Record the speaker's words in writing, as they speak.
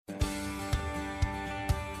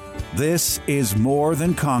This is More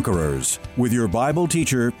Than Conquerors with your Bible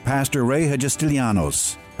teacher, Pastor Ray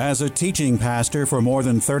Hagestilianos. As a teaching pastor for more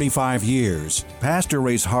than 35 years, Pastor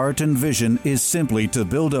Ray's heart and vision is simply to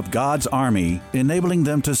build up God's army, enabling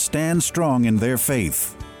them to stand strong in their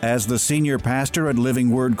faith. As the senior pastor at Living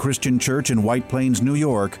Word Christian Church in White Plains, New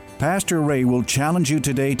York, Pastor Ray will challenge you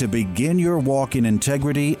today to begin your walk in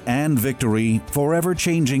integrity and victory, forever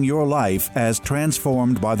changing your life as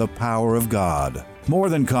transformed by the power of God. More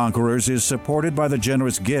Than Conquerors is supported by the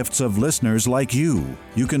generous gifts of listeners like you.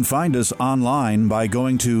 You can find us online by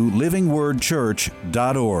going to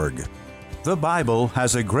livingwordchurch.org. The Bible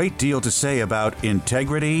has a great deal to say about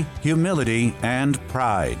integrity, humility, and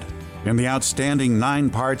pride. In the outstanding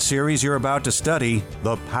 9-part series you're about to study,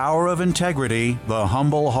 The Power of Integrity, the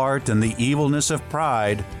Humble Heart, and the Evilness of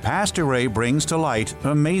Pride, Pastor Ray brings to light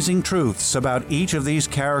amazing truths about each of these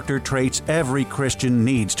character traits every Christian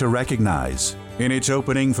needs to recognize. In its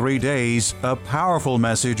opening 3 days, a powerful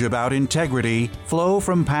message about integrity flow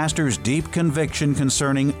from Pastor's deep conviction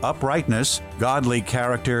concerning uprightness, godly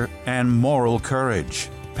character, and moral courage.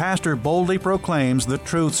 Pastor boldly proclaims the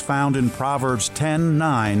truths found in Proverbs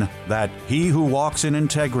 10:9 that he who walks in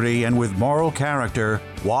integrity and with moral character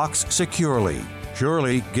walks securely.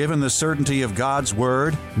 Surely, given the certainty of God's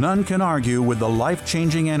Word, none can argue with the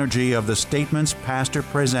life-changing energy of the statements Pastor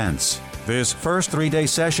presents. This first 3-day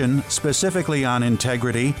session, specifically on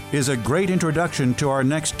integrity, is a great introduction to our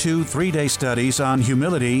next 2 3-day studies on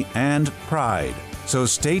humility and pride. So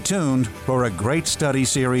stay tuned for a great study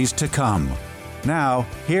series to come. Now,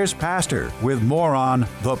 here's Pastor with more on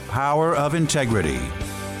the power of integrity.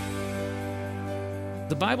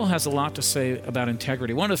 The Bible has a lot to say about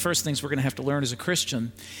integrity. One of the first things we're going to have to learn as a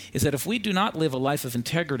Christian is that if we do not live a life of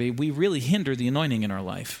integrity, we really hinder the anointing in our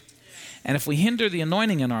life. And if we hinder the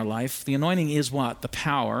anointing in our life, the anointing is what? The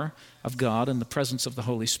power of God and the presence of the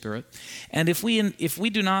Holy Spirit. And if we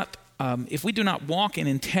do not walk in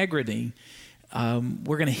integrity,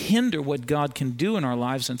 we're going to hinder what God can do in our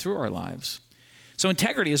lives and through our lives. So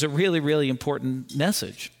integrity is a really, really important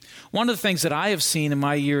message. One of the things that I have seen in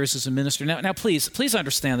my years as a minister, now please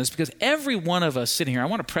understand this, because every one of us sitting here, I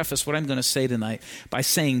want to preface what I'm going to say tonight by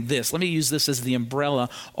saying this. Let me use this as the umbrella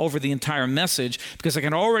over the entire message, because I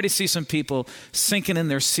can already see some people sinking in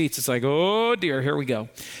their seats. It's like, oh dear, here we go.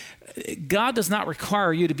 God does not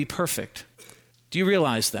require you to be perfect. Do you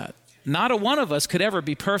realize that? Not a one of us could ever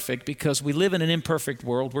be perfect because we live in an imperfect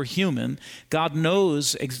world. We're human. God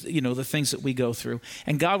knows, the things that we go through.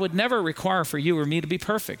 And God would never require for you or me to be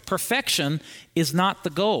perfect. Perfection is not the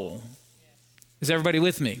goal. Is everybody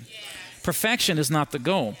with me? Yeah. Perfection is not the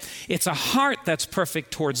goal. It's a heart that's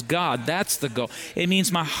perfect towards God. That's the goal. It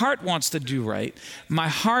means my heart wants to do right. My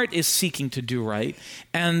heart is seeking to do right.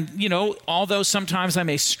 And, although sometimes I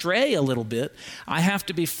may stray a little bit, I have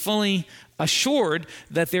to be fully assured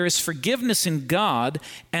that there is forgiveness in God,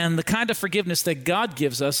 and the kind of forgiveness that God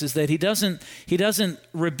gives us is that He doesn't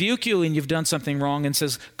rebuke you and you've done something wrong and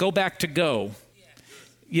says, go back to go.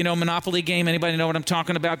 Monopoly game, anybody know what I'm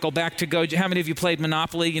talking about? Go back to go. How many of you played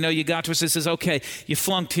Monopoly? You got to us, it says, okay, you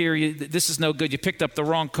flunked here, this is no good, you picked up the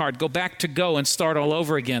wrong card, go back to go and start all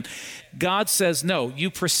over again. God says, no, you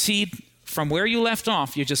proceed from where you left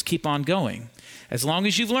off, you just keep on going. As long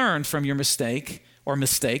as you've learned from your mistake or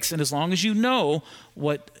mistakes, and as long as you know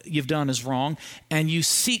what you've done is wrong, and you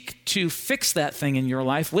seek to fix that thing in your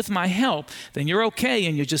life with my help, then you're okay,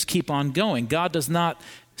 and you just keep on going. God does not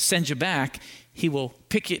send you back. He will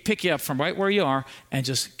pick you up from right where you are and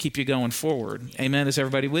just keep you going forward. Amen. Is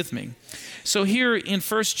everybody with me? So here in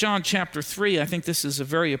 1 John chapter 3, I think this is a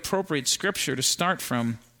very appropriate scripture to start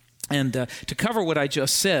from. And to cover what I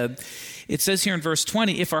just said, it says here in verse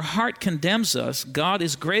 20, if our heart condemns us, God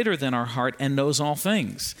is greater than our heart and knows all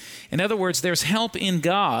things. In other words, there's help in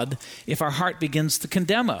God if our heart begins to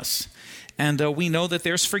condemn us. And we know that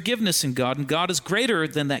there's forgiveness in God, and God is greater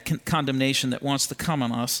than that condemnation that wants to come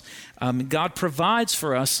on us. God provides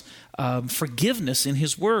for us forgiveness in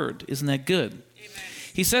His Word. Isn't that good? Amen.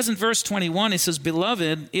 He says in verse 21, he says,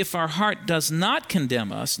 beloved, if our heart does not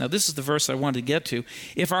condemn us, now this is the verse I wanted to get to,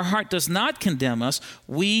 if our heart does not condemn us,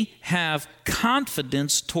 we have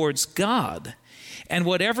confidence towards God. And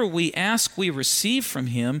whatever we ask, we receive from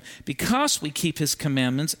Him because we keep His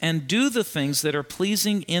commandments and do the things that are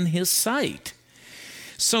pleasing in His sight.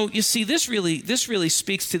 So you see, this really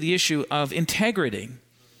speaks to the issue of integrity.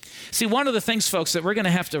 See, one of the things, folks, that we're going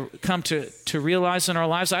to have to come to realize in our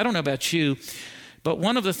lives, I don't know about you, But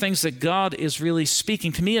one of the things that God is really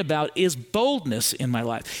speaking to me about is boldness in my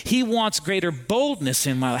life. He wants greater boldness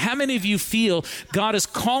in my life. How many of you feel God is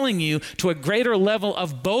calling you to a greater level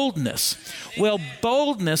of boldness? Well,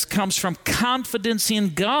 boldness comes from confidence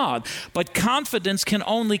in God, but confidence can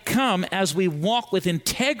only come as we walk with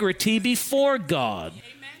integrity before God.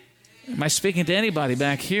 Am I speaking to anybody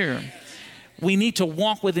back here? We need to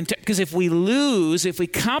walk with integrity, because if we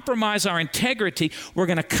compromise our integrity, we're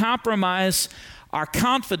going to compromise our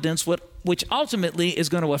confidence, which ultimately is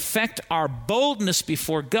going to affect our boldness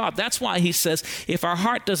before God. That's why he says, if our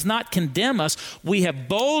heart does not condemn us, we have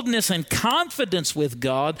boldness and confidence with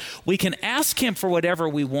God. We can ask him for whatever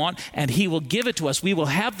we want, and he will give it to us. We will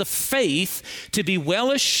have the faith to be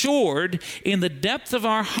well assured in the depth of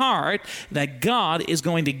our heart that God is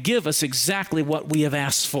going to give us exactly what we have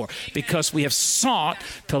asked for, because we have sought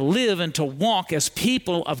to live and to walk as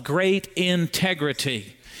people of great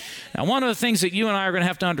integrity. Now, one of the things that you and I are going to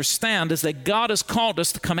have to understand is that God has called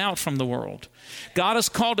us to come out from the world. God has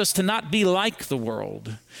called us to not be like the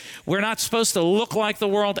world. We're not supposed to look like the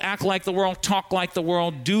world, act like the world, talk like the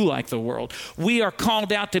world, do like the world. We are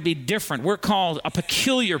called out to be different. We're called a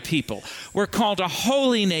peculiar people. We're called a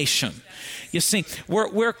holy nation. You see,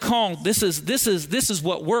 we're called, this is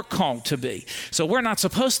what we're called to be. So we're not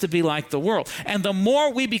supposed to be like the world. And the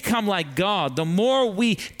more we become like God, the more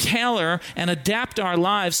we tailor and adapt our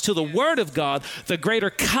lives to the Word of God, the greater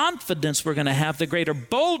confidence we're going to have, the greater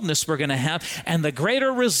boldness we're going to have, and the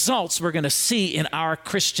greater results we're going to see in our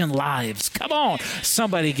Christian lives. Come on,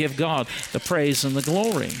 somebody give God the praise and the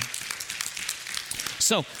glory.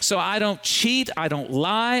 So I don't cheat, I don't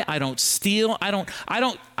lie, I don't steal,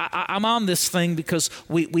 I'm on this thing because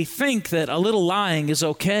we think that a little lying is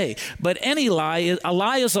okay. But any lie, a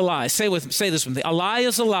lie is a lie. Say this with me. A lie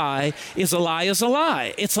is a lie, is a lie is a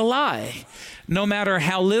lie. It's a lie. No matter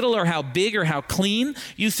how little or how big or how clean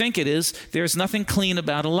you think it is, there's nothing clean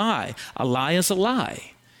about a lie. A lie is a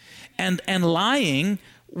lie. And lying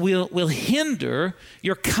will hinder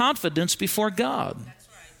your confidence before God.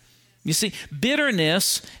 You see,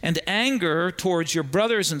 bitterness and anger towards your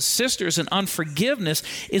brothers and sisters and unforgiveness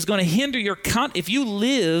is going to hinder your if you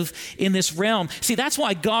live in this realm. See, that's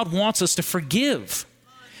why God wants us to forgive.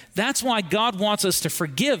 That's why God wants us to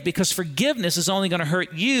forgive, because forgiveness is only going to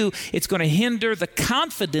hurt you. It's going to hinder the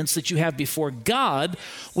confidence that you have before God,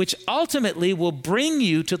 which ultimately will bring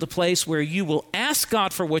you to the place where you will ask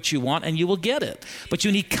God for what you want and you will get it. But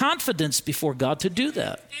you need confidence before God to do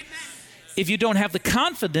that. If you don't have the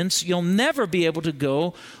confidence, you'll never be able to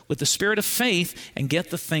go with the spirit of faith and get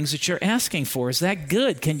the things that you're asking for. Is that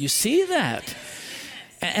good? Can you see that?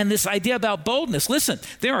 And this idea about boldness. Listen,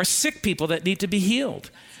 there are sick people that need to be healed.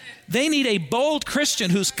 They need a bold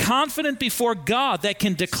Christian who's confident before God, that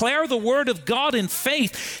can declare the word of God in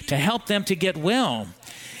faith to help them to get well.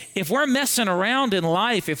 If we're messing around in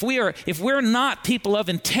life, if we're not people of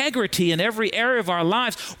integrity in every area of our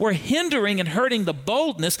lives, we're hindering and hurting the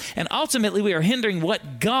boldness, and ultimately we are hindering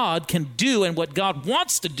what God can do and what God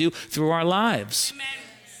wants to do through our lives. Amen.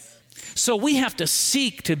 So we have to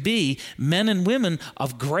seek to be men and women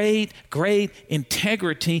of great, great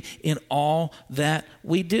integrity in all that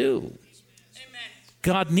we do. Amen.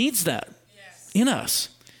 God needs that in us.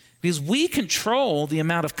 Because we control the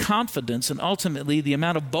amount of confidence and ultimately the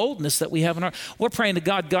amount of boldness that we have in our... We're praying to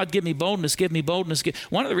God, God, give me boldness, give me boldness.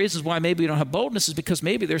 One of the reasons why maybe we don't have boldness is because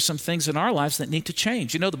maybe there's some things in our lives that need to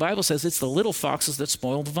change. You know, the Bible says it's the little foxes that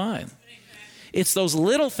spoil the vine. It's those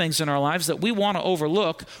little things in our lives that we want to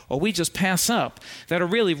overlook or we just pass up that are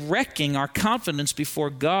really wrecking our confidence before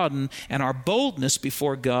God and our boldness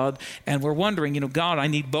before God. And we're wondering, God, I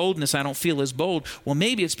need boldness. I don't feel as bold. Well,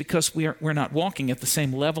 maybe it's because we're not walking at the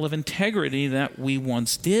same level of integrity that we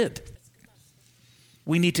once did.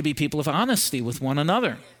 We need to be people of honesty with one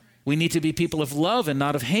another. We need to be people of love and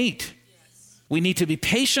not of hate. We need to be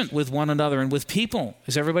patient with one another and with people.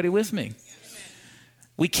 Is everybody with me?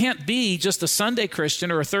 We can't be just a Sunday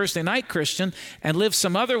Christian or a Thursday night Christian and live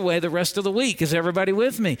some other way the rest of the week. Is everybody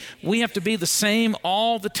with me? We have to be the same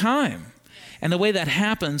all the time. And the way that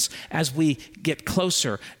happens as we get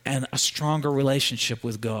closer and a stronger relationship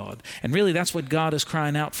with God. And really that's what God is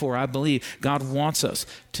crying out for, I believe. God wants us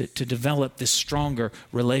to develop this stronger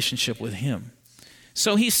relationship with Him.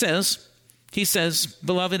 So he says,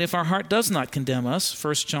 beloved, if our heart does not condemn us,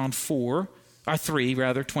 1 John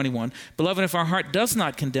 3:21. Beloved, if our heart does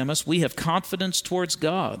not condemn us, we have confidence towards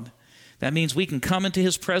God. That means we can come into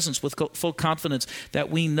His presence with full confidence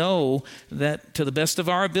that we know that to the best of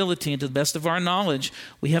our ability and to the best of our knowledge,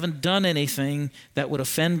 we haven't done anything that would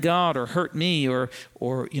offend God or hurt me or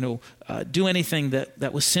do anything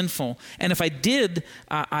that was sinful. And if I did,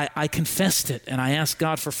 I confessed it, and I asked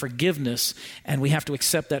God for forgiveness, and we have to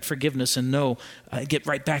accept that forgiveness and get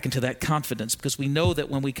right back into that confidence, because we know that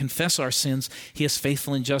when we confess our sins, he is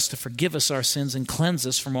faithful and just to forgive us our sins and cleanse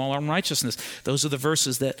us from all unrighteousness. Those are the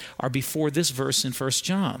verses that are before this verse in 1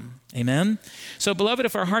 John. Amen? So, beloved,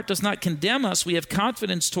 if our heart does not condemn us, we have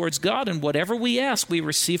confidence towards God, and whatever we ask, we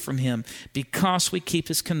receive from him, because we keep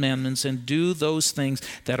his commandments and do those things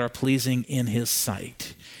that are pleasing in his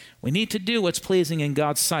sight. We need to do what's pleasing in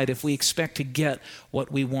God's sight if we expect to get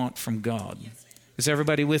what we want from God. Is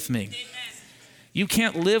everybody with me? Amen. You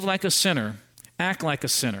can't live like a sinner, act like a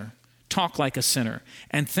sinner, talk like a sinner,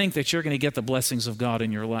 and think that you're going to get the blessings of God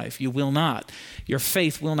in your life. You will not. Your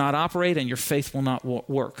faith will not operate, and your faith will not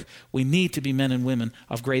work. We need to be men and women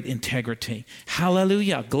of great integrity.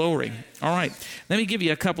 Hallelujah. Glory. All right. Let me give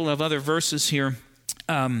you a couple of other verses here.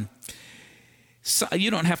 So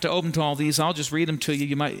you don't have to open to all these. I'll just read them to you.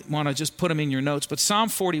 You might want to just put them in your notes. But Psalm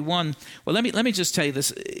 41, well, let me just tell you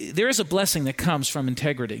this. There is a blessing that comes from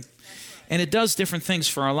integrity. And it does different things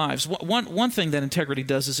for our lives. One thing that integrity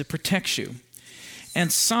does is it protects you. And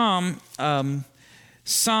Psalm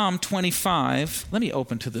 25, let me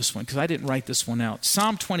open to this one because I didn't write this one out.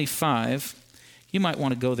 Psalm 25, you might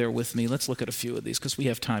want to go there with me. Let's look at a few of these because we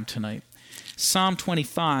have time tonight. Psalm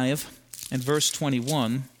 25 and verse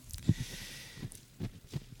 21.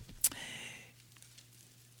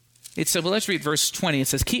 It said, well, let's read verse 20. It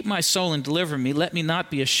says, keep my soul and deliver me. Let me not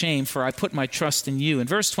be ashamed, for I put my trust in you. And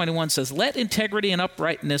verse 21 says, let integrity and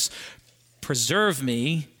uprightness preserve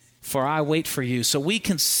me, for I wait for you. So we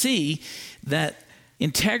can see that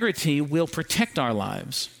integrity will protect our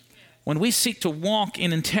lives. When we seek to walk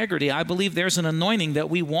in integrity, I believe there's an anointing that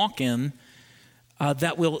we walk in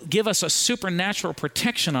that will give us a supernatural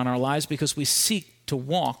protection on our lives because we seek to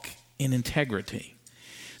walk in integrity.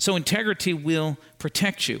 So integrity will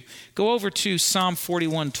protect you. Go over to Psalm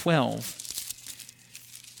 41:12.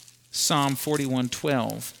 Psalm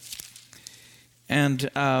 41:12. And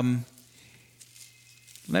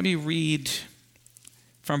let me read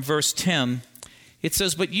from verse 10. It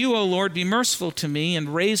says, but you, O Lord, be merciful to me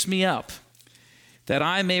and raise me up, that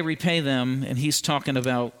I may repay them. And he's talking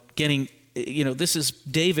about getting, this is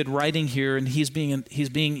David writing here, and he has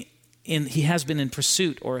been in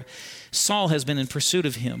pursuit, or Saul has been in pursuit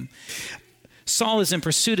of him. Saul is in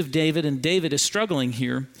pursuit of David, and David is struggling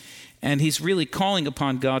here, and he's really calling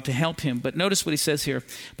upon God to help him. But notice what he says here.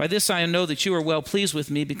 By this I know that you are well pleased with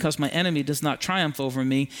me, because my enemy does not triumph over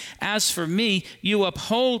me. As for me, you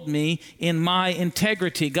uphold me in my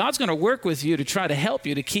integrity. God's going to work with you to try to help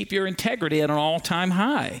you to keep your integrity at an all-time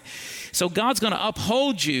high. So God's going to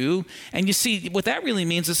uphold you. And you see, what that really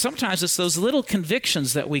means is sometimes it's those little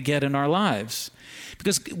convictions that we get in our lives.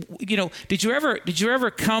 Because, did you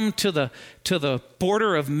ever come to the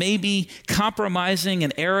border of maybe compromising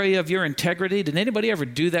an area of your integrity? Did anybody ever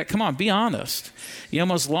do that? Come on, be honest. You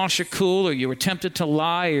almost lost your cool, or you were tempted to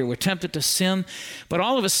lie, or you were tempted to sin. But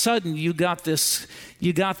all of a sudden you got this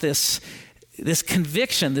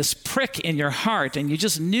conviction, this prick in your heart, and you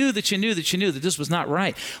just knew that this was not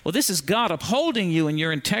right. Well, this is God upholding you in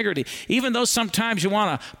your integrity, even though sometimes you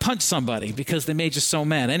want to punch somebody because they made you so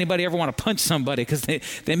mad. Anybody ever want to punch somebody because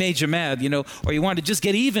they made you mad, or you want to just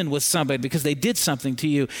get even with somebody because they did something to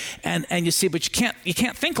you, and you see, but you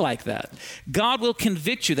can't think like that. God will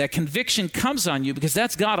convict you. That conviction comes on you because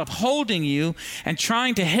that's God upholding you and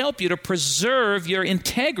trying to help you to preserve your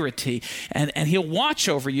integrity, and he'll watch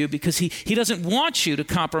over you because he doesn't want you to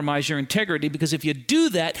compromise your integrity, because if you do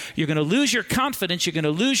that, you're going to lose your confidence, you're going to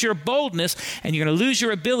lose your boldness, and you're going to lose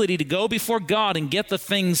your ability to go before God and get the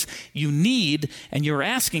things you need and you're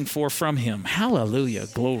asking for from him. Hallelujah.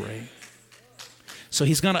 Glory. So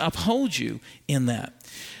he's going to uphold you in that.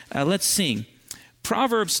 Let's see.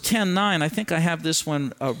 Proverbs 10:9, I think I have this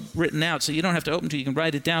one written out, so you don't have to open to it, you can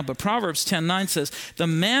write it down. But Proverbs 10:9 says, the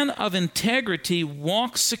man of integrity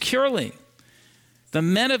walks securely. The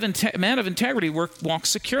man of integrity walks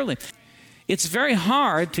securely. It's very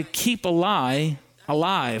hard to keep a lie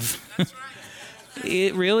alive. That's right.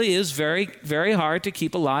 It really is very, very hard to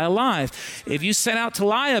keep a lie alive. If you set out to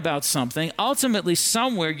lie about something, ultimately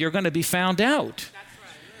somewhere you're going to be found out.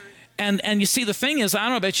 And you see, the thing is, I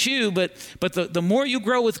don't know about you, but the more you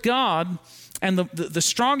grow with God, and the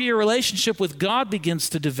stronger your relationship with God begins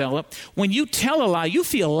to develop, when you tell a lie, you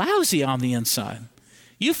feel lousy on the inside.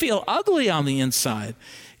 You feel ugly on the inside.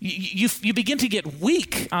 You begin to get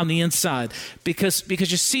weak on the inside because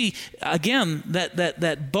you see, again,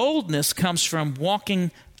 that boldness comes from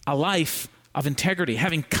walking a life of integrity.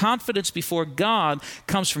 Having confidence before God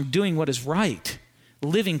comes from doing what is right,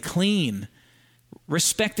 living clean,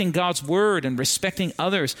 respecting God's word and respecting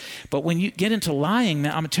others. But when you get into lying,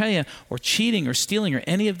 man, I'm going to tell you, or cheating or stealing or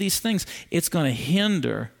any of these things, it's going to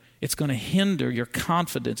hinder your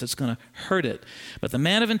confidence. It's going to hurt it. But the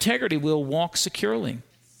man of integrity will walk securely.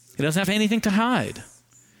 He doesn't have anything to hide.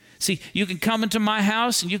 See, you can come into my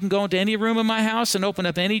house and you can go into any room in my house and open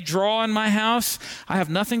up any drawer in my house. I have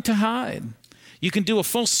nothing to hide. You can do a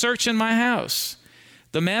full search in my house.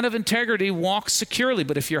 The man of integrity walks securely,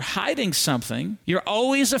 but if you're hiding something, you're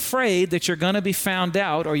always afraid that you're going to be found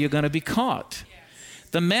out or you're going to be caught.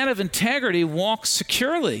 The man of integrity walks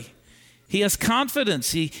securely. He has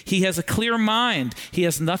confidence. He has a clear mind. He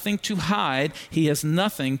has nothing to hide. He has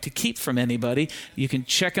nothing to keep from anybody. You can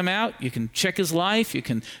check him out. You can check his life. You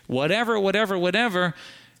can whatever.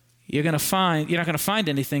 You're not going to find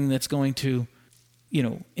anything that's going to,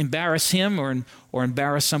 embarrass him or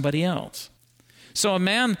embarrass somebody else. So a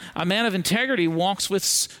man of integrity walks with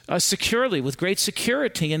securely, with great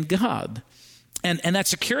security in God. And that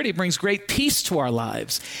security brings great peace to our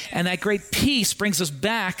lives. And that great peace brings us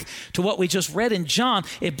back to what we just read in John.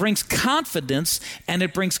 It brings confidence, and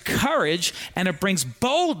it brings courage, and it brings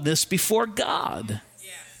boldness before God.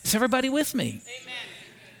 Yes. Is everybody with me? Amen.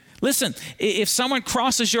 Listen, if someone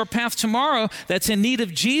crosses your path tomorrow that's in need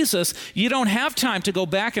of Jesus, you don't have time to go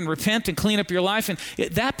back and repent and clean up your life. And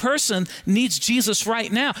that person needs Jesus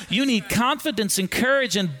right now. You need confidence and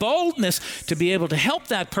courage and boldness to be able to help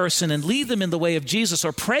that person and lead them in the way of Jesus,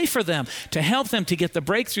 or pray for them to help them to get the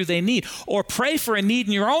breakthrough they need, or pray for a need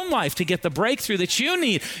in your own life to get the breakthrough that you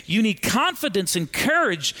need. You need confidence and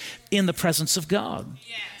courage in the presence of God.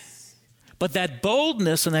 Yeah. But that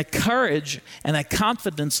boldness and that courage and that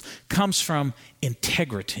confidence comes from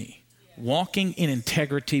integrity, walking in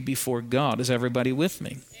integrity before God. Is everybody with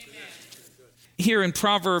me? Amen. Here in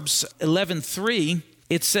Proverbs 11:3,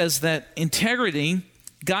 it says that integrity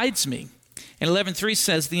guides me. And 11:3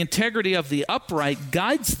 says, the integrity of the upright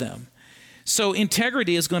guides them. So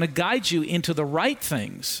integrity is going to guide you into the right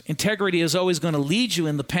things. Integrity is always going to lead you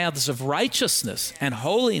in the paths of righteousness and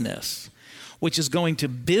holiness, which is going to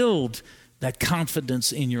build that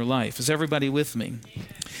confidence in your life. Is everybody with me?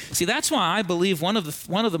 See, that's why I believe one of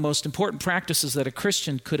the most important practices that a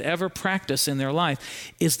Christian could ever practice in their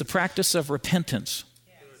life is the practice of repentance.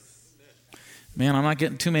 Man, I'm not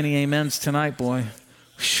getting too many amens tonight, boy.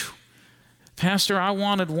 Whew. Pastor, I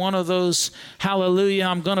wanted one of those, hallelujah,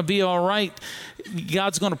 I'm going to be all right,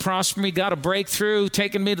 God's going to prosper me, got a breakthrough,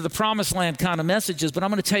 taking me to the promised land kind of messages. But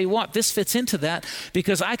I'm going to tell you what, this fits into that,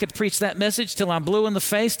 because I could preach that message till I'm blue in the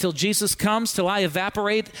face, till Jesus comes, till I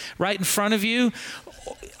evaporate right in front of you.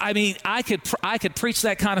 I mean, I could preach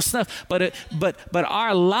that kind of stuff, but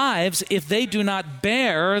our lives, if they do not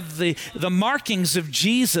bear the markings of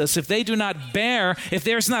Jesus, if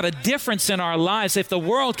there's not a difference in our lives, if the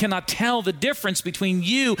world cannot tell the difference between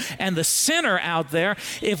you and the sinner out there,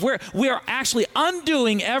 if we're actually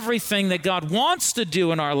undoing everything that God wants to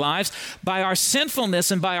do in our lives by our sinfulness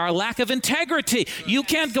and by our lack of integrity. You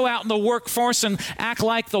can't go out in the workforce and act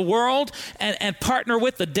like the world and partner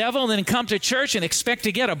with the devil and then come to church and expect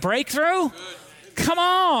to get a breakthrough. Come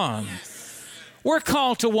on. We're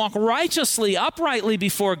called to walk righteously, uprightly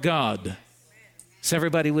before God. Is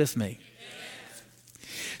everybody with me?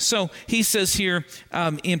 So he says here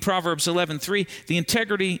in Proverbs 11:3,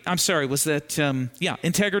 integrity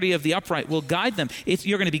of the upright will guide them.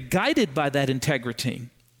 You're going to be guided by that integrity.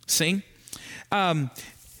 See?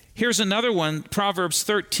 Here's another one. Proverbs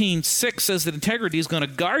 13:6 says that integrity is going to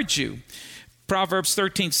guard you. Proverbs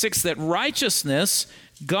 13:6, that righteousness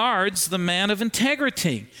guards the man of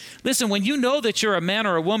integrity. Listen, when you know that you're a man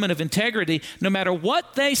or a woman of integrity, no matter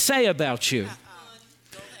what they say about you,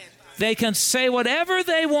 they can say whatever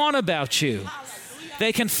they want about you.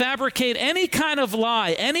 They can fabricate any kind of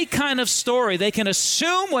lie, any kind of story. They can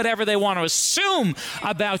assume whatever they want to assume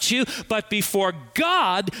about you. But before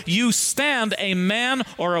God, you stand a man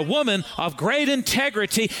or a woman of great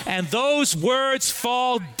integrity, and those words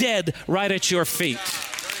fall dead right at your feet.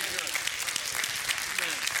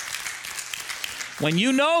 When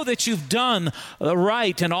you know that you've done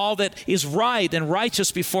right and all that is right and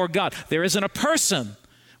righteous before God, there isn't a person.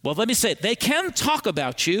 Well, let me say it. They can talk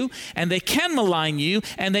about you, and they can malign you,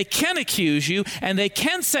 and they can accuse you, and they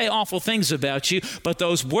can say awful things about you, but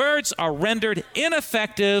those words are rendered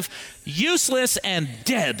ineffective, useless, and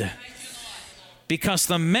dead. Because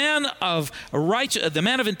the man of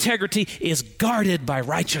integrity is guarded by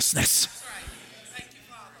righteousness.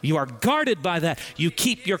 You are guarded by that. You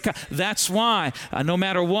keep your, that's why no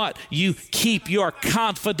matter what, you keep your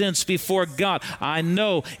confidence before God. I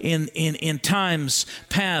know in times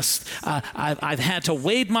past, I've had to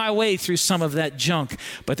wade my way through some of that junk.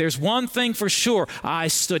 But there's one thing for sure. I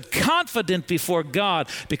stood confident before God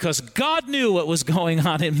because God knew what was going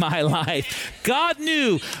on in my life. God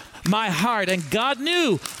knew my heart, and God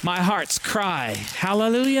knew my heart's cry.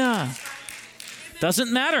 Hallelujah.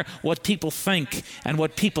 Doesn't matter what people think and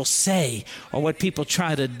what people say or what people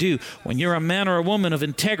try to do. When you're a man or a woman of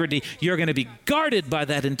integrity, you're going to be guarded by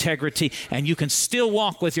that integrity, and you can still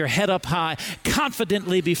walk with your head up high,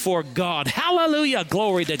 confidently before God. Hallelujah.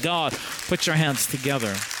 Glory to God. Put your hands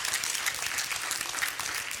together.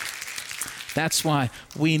 That's why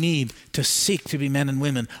we need to seek to be men and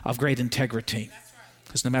women of great integrity.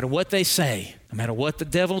 Because no matter what they say, no matter what the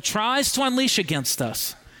devil tries to unleash against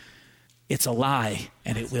us, it's a lie,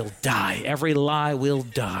 and it will die. Every lie will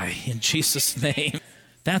die in Jesus' name.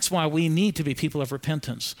 That's why we need to be people of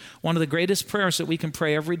repentance. One of the greatest prayers that we can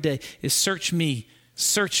pray every day is, search me,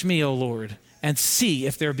 O Lord, and see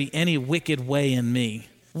if there be any wicked way in me.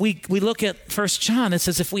 We look at 1 John. It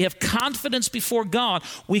says, if we have confidence before God,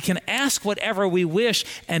 we can ask whatever we wish,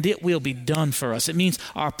 and it will be done for us. It means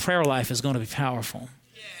our prayer life is going to be powerful.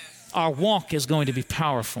 Our walk is going to be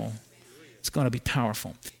powerful. It's going to be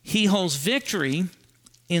powerful. He holds victory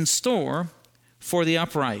in store for the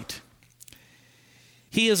upright.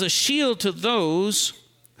 He is a shield to those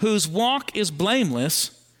whose walk is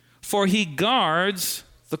blameless, for he guards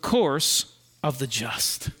the course of the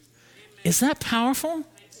just. Is that powerful?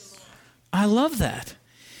 I love that.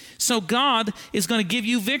 So God is going to give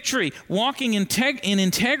you victory. Walking in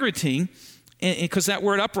integrity, because that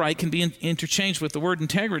word upright can be interchanged with the word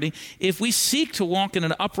integrity. If we seek to walk in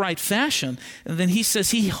an upright fashion, then he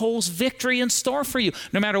says he holds victory in store for you.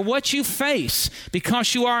 No matter what you face,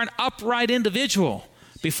 because you are an upright individual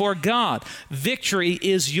before God, victory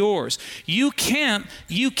is yours. You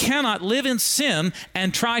cannot live in sin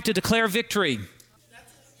and try to declare victory.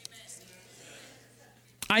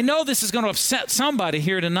 I know this is going to upset somebody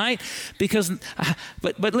here tonight because,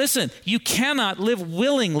 but listen, you cannot live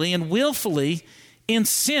willingly and willfully in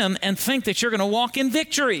sin and think that you're going to walk in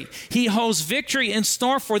victory. He holds victory in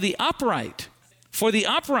store for the upright. For the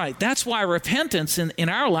upright. That's why repentance in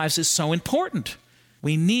our lives is so important.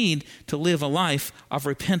 We need to live a life of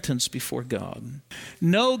repentance before God.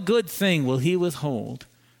 No good thing will he withhold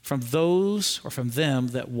from those or from them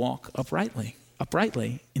that walk uprightly.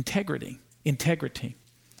 Integrity.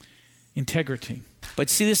 But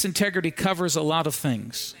see, this integrity covers a lot of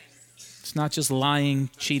things. It's not just lying,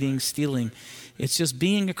 cheating, stealing. It's just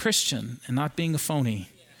being a Christian and not being a phony.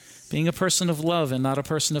 Being a person of love and not a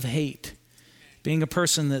person of hate. Being a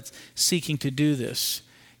person that's seeking to do this.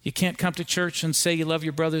 You can't come to church and say you love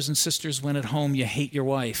your brothers and sisters when at home you hate your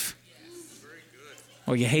wife.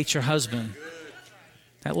 Or you hate your husband.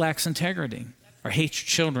 That lacks integrity. Or hate your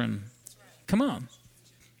children. Come on.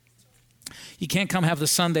 You can't come have the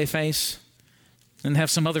Sunday face and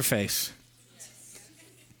have some other face.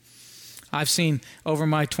 I've seen, over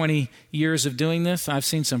my 20 years of doing this, I've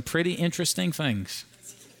seen some pretty interesting things.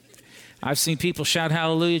 I've seen people shout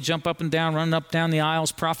hallelujah, jump up and down, run up down the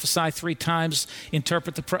aisles, prophesy 3 times,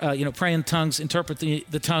 interpret pray in tongues, interpret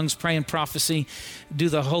the tongues, pray in prophecy, do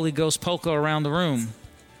the Holy Ghost polka around the room,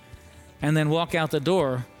 and then walk out the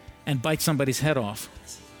door and bite somebody's head off.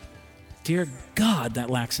 Dear God,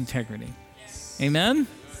 that lacks integrity. Amen?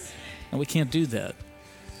 And we can't do that.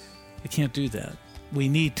 We can't do that. We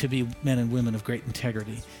need to be men and women of great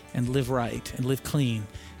integrity and live right and live clean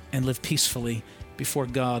and live peacefully before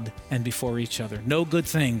God and before each other. No good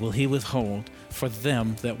thing will he withhold for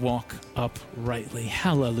them that walk uprightly.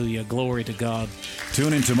 Hallelujah. Glory to God.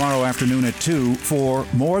 Tune in tomorrow afternoon at 2 for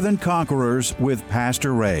More Than Conquerors with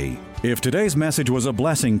Pastor Ray. If today's message was a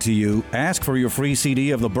blessing to you, ask for your free CD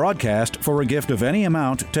of the broadcast for a gift of any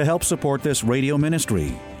amount to help support this radio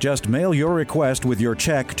ministry. Just mail your request with your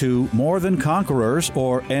check to More Than Conquerors,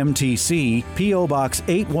 or MTC, P.O. Box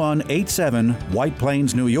 8187, White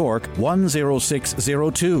Plains, New York,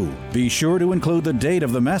 10602. Be sure to include the date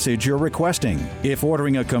of the message you're requesting. If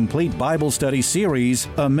ordering a complete Bible study series,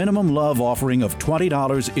 a minimum love offering of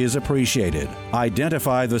 $20 is appreciated.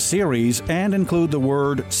 Identify the series and include the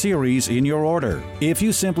word series in your order. If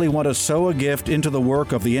you simply want to sow a gift into the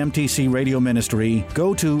work of the MTC Radio Ministry,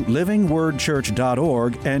 go to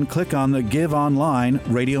livingwordchurch.org and click on the Give Online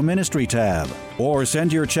Radio Ministry tab. Or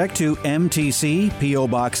send your check to MTC, P.O.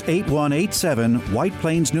 Box 8187, White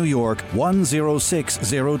Plains, New York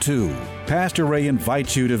 10602. Pastor Ray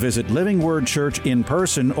invites you to visit Living Word Church in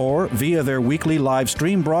person or via their weekly live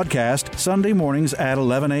stream broadcast Sunday mornings at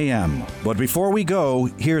 11 a.m. But before we go,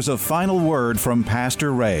 here's a final word from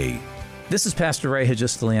Pastor Ray. This is Pastor Ray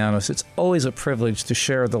Hagistilianos. It's always a privilege to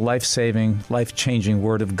share the life-saving, life-changing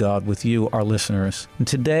Word of God with you, our listeners. And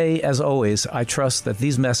today, as always, I trust that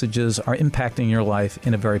these messages are impacting your life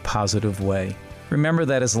in a very positive way. Remember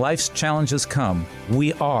that as life's challenges come,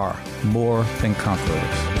 we are more than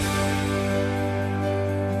conquerors.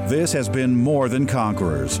 This has been More Than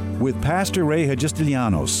Conquerors with Pastor Ray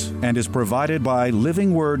Hagistilianos and is provided by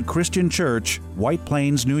Living Word Christian Church, White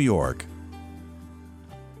Plains, New York.